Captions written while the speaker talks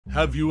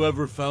Have you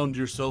ever found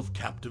yourself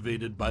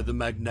captivated by the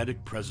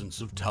magnetic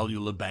presence of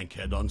Tallulah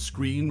Bankhead on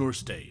screen or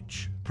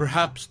stage?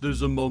 Perhaps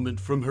there's a moment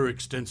from her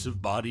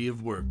extensive body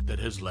of work that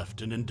has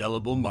left an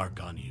indelible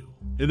mark on you.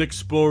 In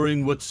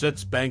exploring what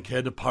sets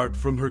Bankhead apart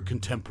from her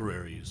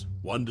contemporaries,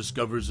 one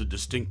discovers a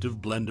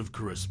distinctive blend of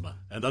charisma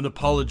and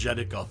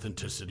unapologetic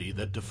authenticity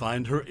that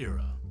defined her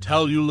era.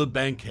 Tallulah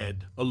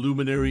Bankhead, a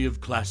luminary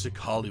of classic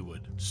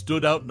Hollywood,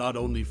 stood out not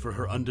only for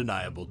her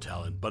undeniable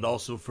talent but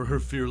also for her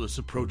fearless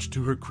approach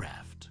to her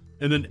craft.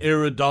 In an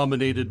era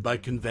dominated by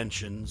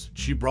conventions,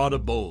 she brought a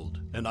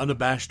bold and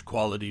unabashed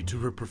quality to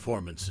her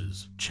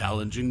performances,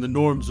 challenging the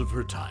norms of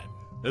her time.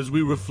 As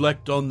we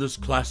reflect on this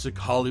classic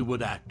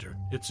Hollywood actor,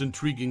 it's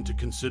intriguing to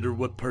consider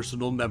what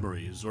personal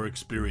memories or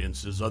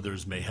experiences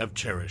others may have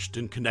cherished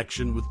in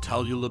connection with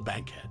Tallulah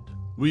Bankhead.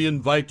 We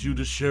invite you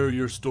to share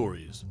your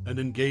stories and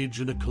engage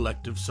in a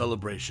collective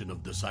celebration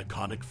of this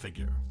iconic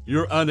figure.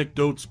 Your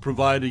anecdotes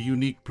provide a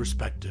unique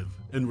perspective,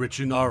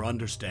 enriching our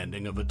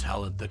understanding of a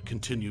talent that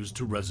continues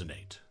to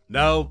resonate.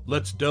 Now,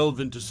 let's delve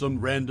into some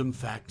random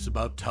facts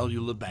about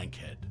Tallulah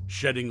Bankhead,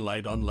 shedding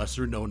light on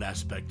lesser-known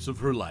aspects of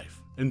her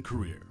life and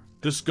career.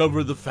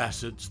 Discover the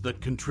facets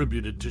that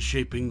contributed to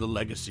shaping the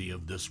legacy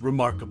of this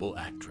remarkable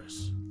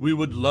actress. We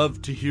would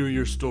love to hear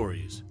your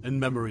stories and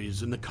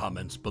memories in the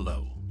comments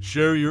below.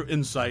 Share your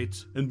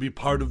insights and be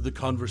part of the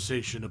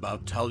conversation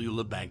about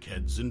Tallulah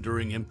Bankhead's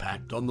enduring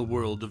impact on the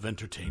world of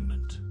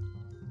entertainment.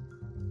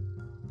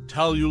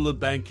 Tallulah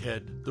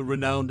Bankhead, the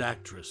renowned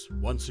actress,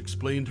 once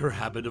explained her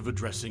habit of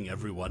addressing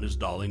everyone as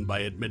darling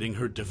by admitting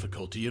her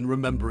difficulty in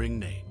remembering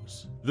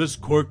names. This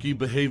quirky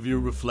behavior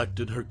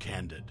reflected her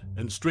candid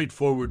and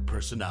straightforward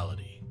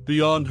personality.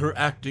 Beyond her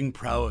acting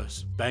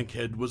prowess,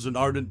 Bankhead was an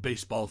ardent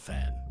baseball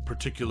fan,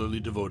 particularly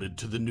devoted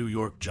to the New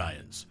York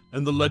Giants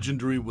and the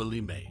legendary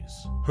Willie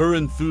Mays. Her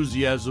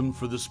enthusiasm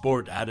for the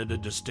sport added a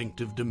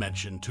distinctive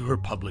dimension to her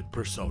public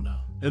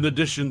persona. In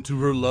addition to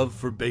her love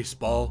for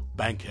baseball,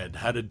 Bankhead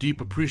had a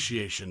deep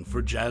appreciation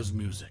for jazz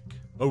music.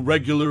 A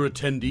regular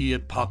attendee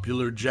at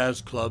popular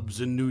jazz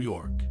clubs in New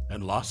York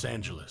and Los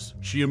Angeles,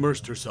 she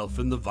immersed herself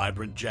in the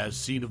vibrant jazz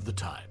scene of the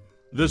time.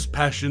 This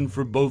passion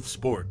for both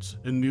sports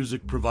and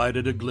music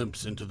provided a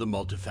glimpse into the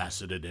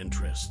multifaceted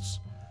interests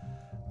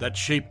that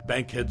shaped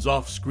Bankhead's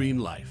off-screen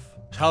life.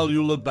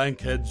 Tallulah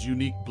Bankhead's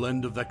unique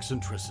blend of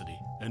eccentricity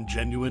and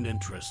genuine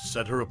interest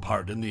set her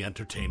apart in the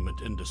entertainment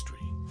industry.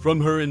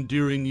 From her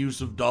endearing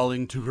use of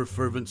dolling to her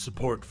fervent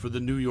support for the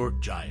New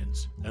York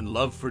Giants and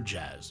love for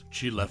jazz,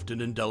 she left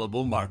an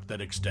indelible mark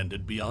that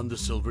extended beyond the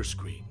silver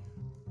screen.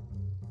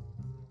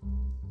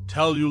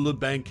 Tallulah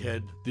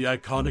Bankhead, the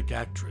iconic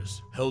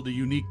actress, held a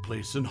unique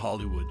place in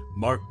Hollywood,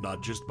 marked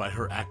not just by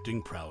her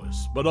acting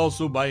prowess, but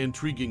also by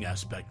intriguing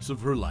aspects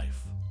of her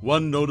life.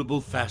 One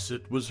notable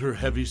facet was her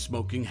heavy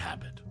smoking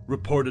habit,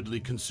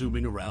 reportedly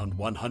consuming around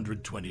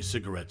 120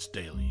 cigarettes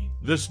daily.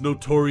 This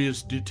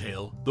notorious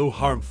detail, though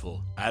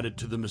harmful, added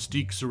to the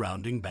mystique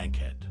surrounding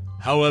Bankhead.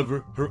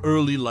 However, her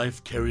early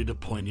life carried a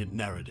poignant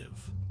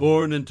narrative.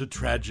 Born into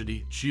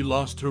tragedy, she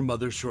lost her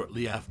mother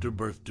shortly after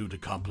birth due to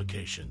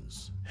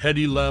complications.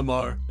 Hedy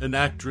Lamarr, an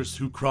actress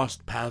who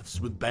crossed paths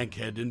with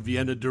Bankhead in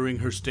Vienna during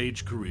her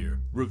stage career,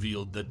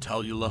 revealed that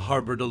Tallulah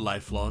harbored a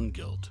lifelong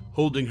guilt,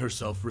 holding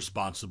herself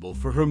responsible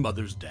for her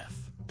mother's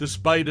death.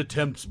 Despite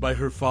attempts by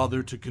her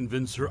father to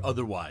convince her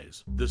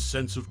otherwise, this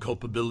sense of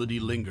culpability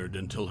lingered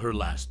until her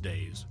last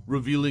days,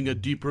 revealing a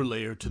deeper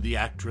layer to the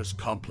actress'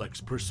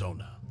 complex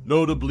persona.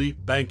 Notably,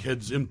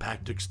 Bankhead's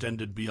impact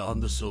extended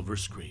beyond the silver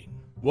screen.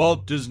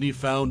 Walt Disney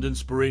found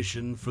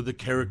inspiration for the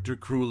character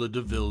Cruella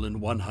de Vil in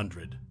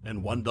 100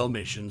 and 1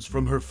 Dalmatians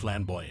from her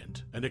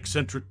flamboyant and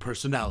eccentric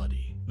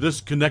personality.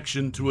 This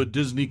connection to a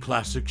Disney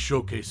classic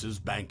showcases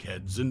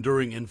Bankhead's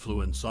enduring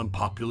influence on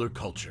popular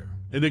culture.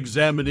 In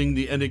examining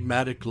the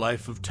enigmatic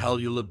life of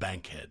Tallulah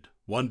Bankhead,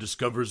 one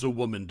discovers a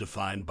woman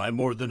defined by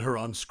more than her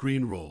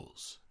on-screen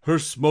roles. Her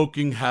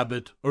smoking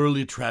habit,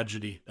 early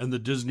tragedy, and the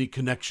Disney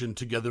connection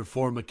together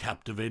form a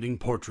captivating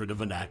portrait of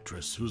an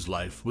actress whose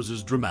life was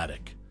as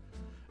dramatic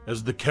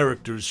as the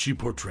characters she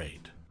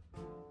portrayed.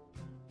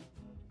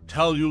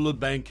 Tallulah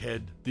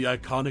Bankhead, the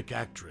iconic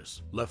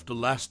actress, left a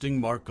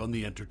lasting mark on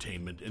the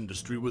entertainment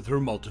industry with her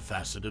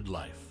multifaceted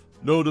life.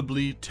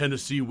 Notably,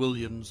 Tennessee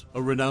Williams,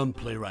 a renowned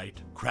playwright,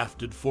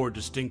 crafted 4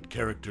 distinct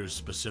characters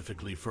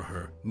specifically for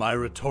her: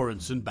 Myra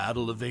Torrance in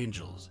Battle of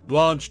Angels,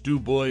 Blanche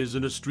DuBois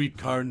in A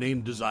Streetcar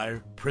Named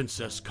Desire,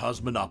 Princess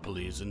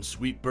Cosmonopolis in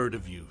Sweet Bird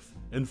of Youth,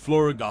 and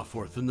Flora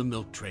Goforth in The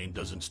Milk Train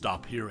Doesn't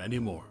Stop Here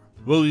Anymore.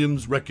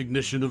 Williams'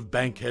 recognition of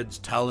Bankhead's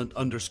talent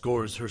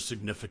underscores her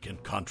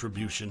significant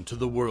contribution to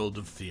the world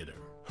of theater.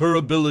 Her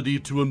ability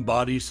to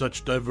embody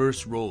such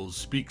diverse roles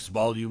speaks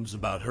volumes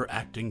about her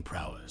acting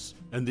prowess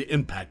and the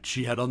impact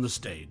she had on the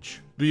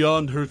stage.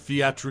 Beyond her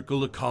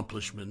theatrical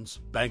accomplishments,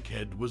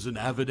 Bankhead was an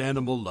avid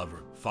animal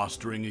lover,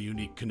 fostering a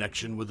unique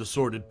connection with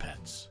assorted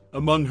pets.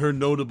 Among her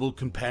notable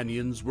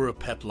companions were a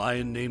pet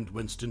lion named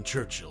Winston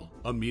Churchill,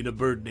 a Mina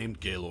bird named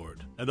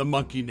Gaylord, and a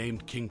monkey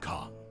named King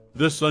Kong.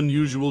 This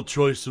unusual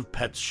choice of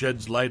pets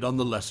sheds light on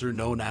the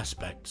lesser-known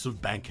aspects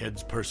of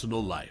Bankhead's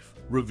personal life,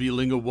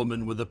 revealing a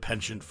woman with a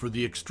penchant for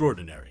the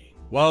extraordinary.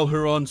 While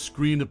her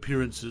on-screen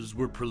appearances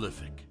were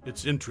prolific,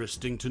 it's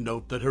interesting to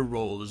note that her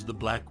role as the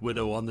Black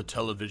Widow on the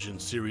television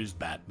series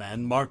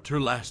Batman marked her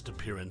last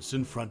appearance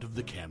in front of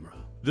the camera.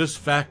 This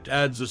fact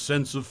adds a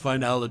sense of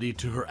finality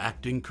to her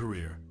acting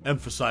career,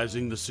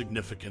 emphasizing the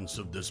significance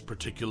of this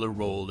particular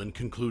role and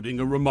concluding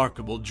a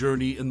remarkable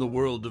journey in the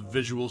world of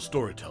visual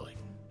storytelling.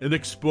 In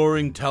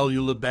exploring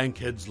Tallulah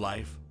Bankhead's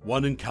life,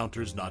 one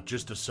encounters not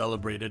just a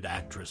celebrated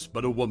actress,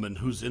 but a woman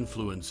whose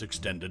influence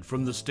extended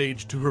from the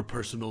stage to her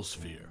personal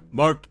sphere,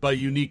 marked by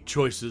unique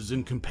choices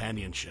in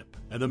companionship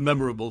and a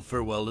memorable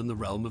farewell in the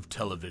realm of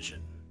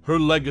television. Her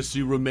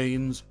legacy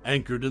remains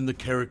anchored in the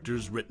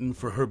characters written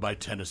for her by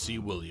Tennessee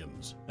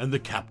Williams and the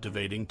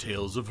captivating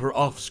tales of her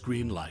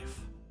off-screen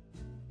life.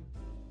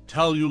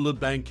 Tallulah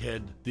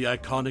Bankhead, the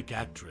iconic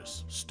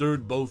actress,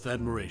 stirred both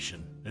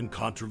admiration and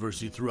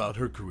controversy throughout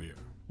her career.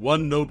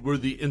 One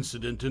noteworthy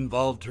incident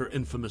involved her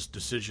infamous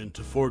decision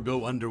to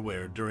forego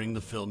underwear during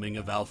the filming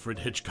of Alfred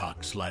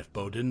Hitchcock's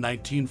Lifeboat in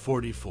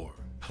 1944.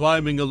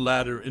 Climbing a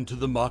ladder into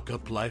the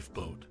mock-up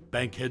lifeboat,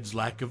 Bankhead's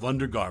lack of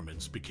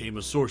undergarments became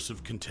a source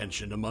of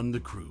contention among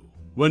the crew.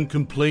 When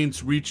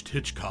complaints reached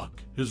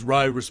Hitchcock, his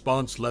wry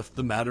response left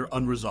the matter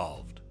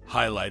unresolved,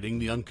 highlighting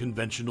the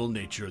unconventional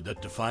nature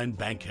that defined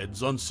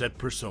Bankhead's on-set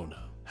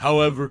persona.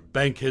 However,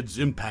 Bankhead's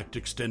impact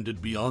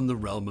extended beyond the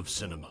realm of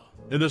cinema.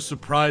 In a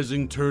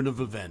surprising turn of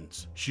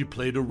events, she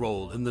played a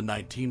role in the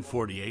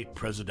 1948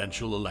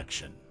 presidential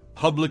election.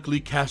 Publicly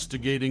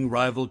castigating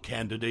rival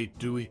candidate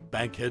Dewey,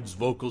 Bankhead's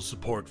vocal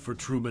support for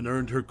Truman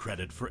earned her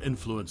credit for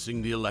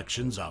influencing the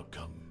election's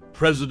outcome.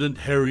 President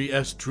Harry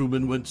S.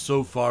 Truman went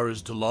so far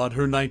as to laud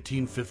her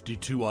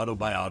 1952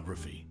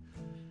 autobiography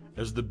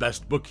as the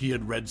best book he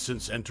had read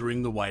since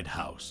entering the White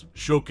House,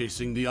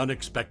 showcasing the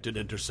unexpected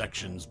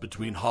intersections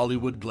between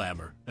Hollywood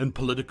glamour and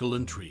political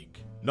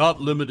intrigue.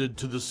 Not limited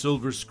to the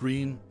silver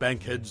screen,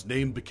 Bankhead's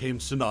name became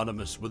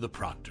synonymous with a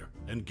Procter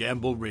 &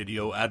 Gamble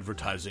radio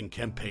advertising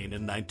campaign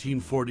in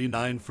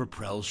 1949 for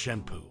Prell's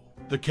shampoo.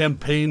 The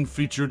campaign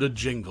featured a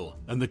jingle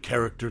and the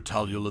character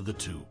Tallulah the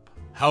Tube.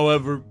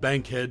 However,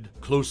 Bankhead,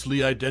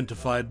 closely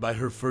identified by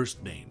her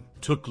first name,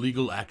 took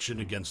legal action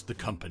against the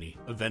company,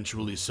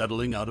 eventually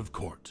settling out of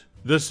court.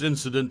 This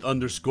incident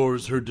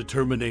underscores her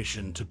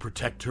determination to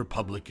protect her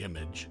public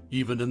image,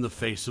 even in the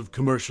face of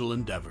commercial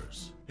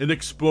endeavors. In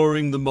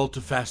exploring the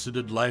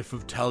multifaceted life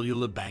of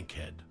Tallulah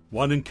Bankhead,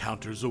 one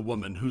encounters a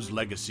woman whose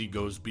legacy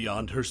goes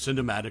beyond her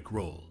cinematic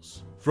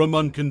roles. From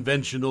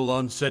unconventional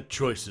on-set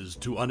choices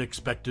to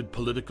unexpected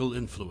political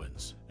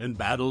influence and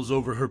battles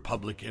over her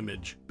public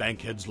image,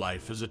 Bankhead's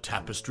life is a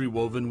tapestry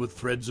woven with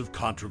threads of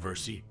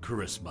controversy,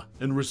 charisma,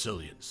 and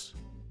resilience.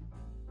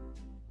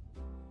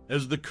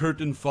 As the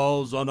curtain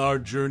falls on our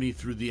journey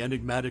through the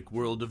enigmatic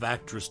world of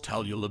actress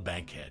Tallulah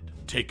Bankhead,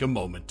 take a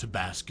moment to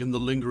bask in the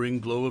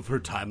lingering glow of her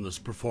timeless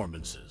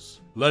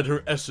performances. Let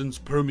her essence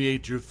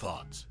permeate your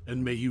thoughts,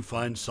 and may you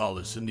find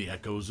solace in the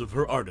echoes of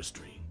her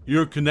artistry.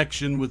 Your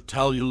connection with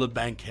Tallulah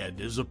Bankhead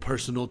is a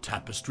personal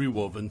tapestry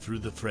woven through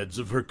the threads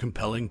of her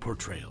compelling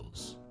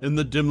portrayals. In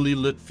the dimly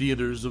lit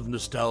theaters of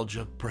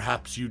nostalgia,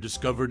 perhaps you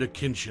discovered a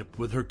kinship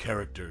with her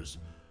characters,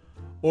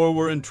 or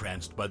were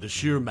entranced by the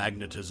sheer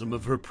magnetism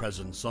of her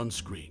presence on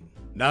screen.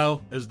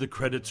 Now, as the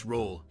credits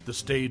roll, the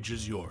stage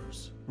is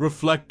yours.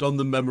 Reflect on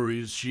the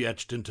memories she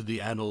etched into the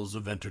annals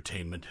of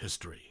entertainment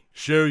history.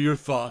 Share your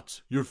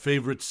thoughts, your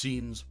favorite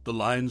scenes, the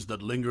lines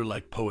that linger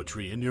like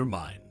poetry in your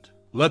mind.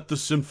 Let the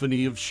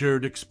symphony of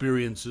shared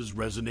experiences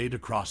resonate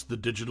across the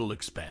digital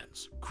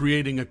expanse,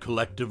 creating a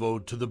collective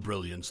ode to the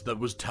brilliance that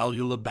was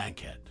Tallulah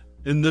Bankhead.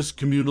 In this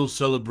communal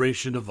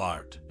celebration of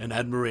art and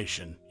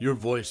admiration, your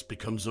voice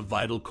becomes a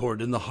vital chord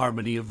in the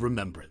harmony of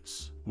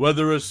remembrance.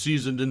 Whether a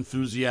seasoned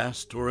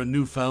enthusiast or a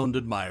newfound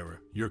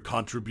admirer, your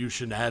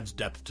contribution adds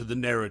depth to the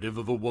narrative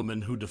of a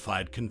woman who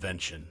defied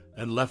convention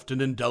and left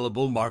an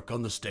indelible mark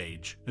on the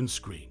stage and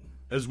screen.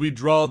 As we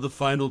draw the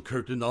final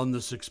curtain on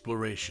this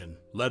exploration,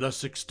 let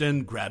us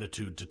extend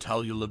gratitude to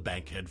Tallulah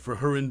Bankhead for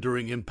her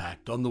enduring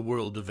impact on the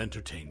world of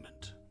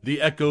entertainment. The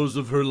echoes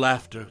of her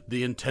laughter,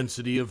 the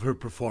intensity of her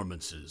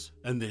performances,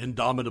 and the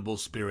indomitable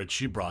spirit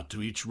she brought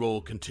to each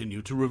role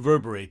continue to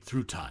reverberate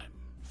through time.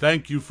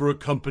 Thank you for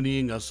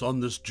accompanying us on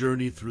this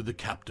journey through the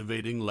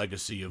captivating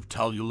legacy of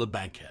Tallulah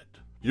Bankhead.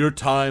 Your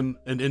time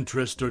and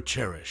interest are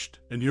cherished,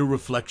 and your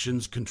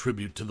reflections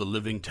contribute to the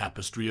living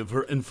tapestry of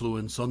her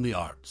influence on the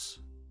arts.